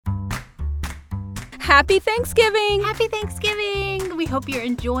Happy Thanksgiving! Happy Thanksgiving! We hope you're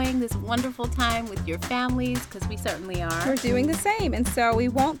enjoying this wonderful time with your families, because we certainly are. We're doing the same, and so we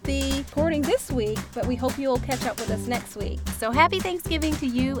won't be recording this week, but we hope you'll catch up with us next week. So happy Thanksgiving to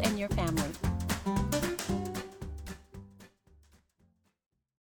you and your family.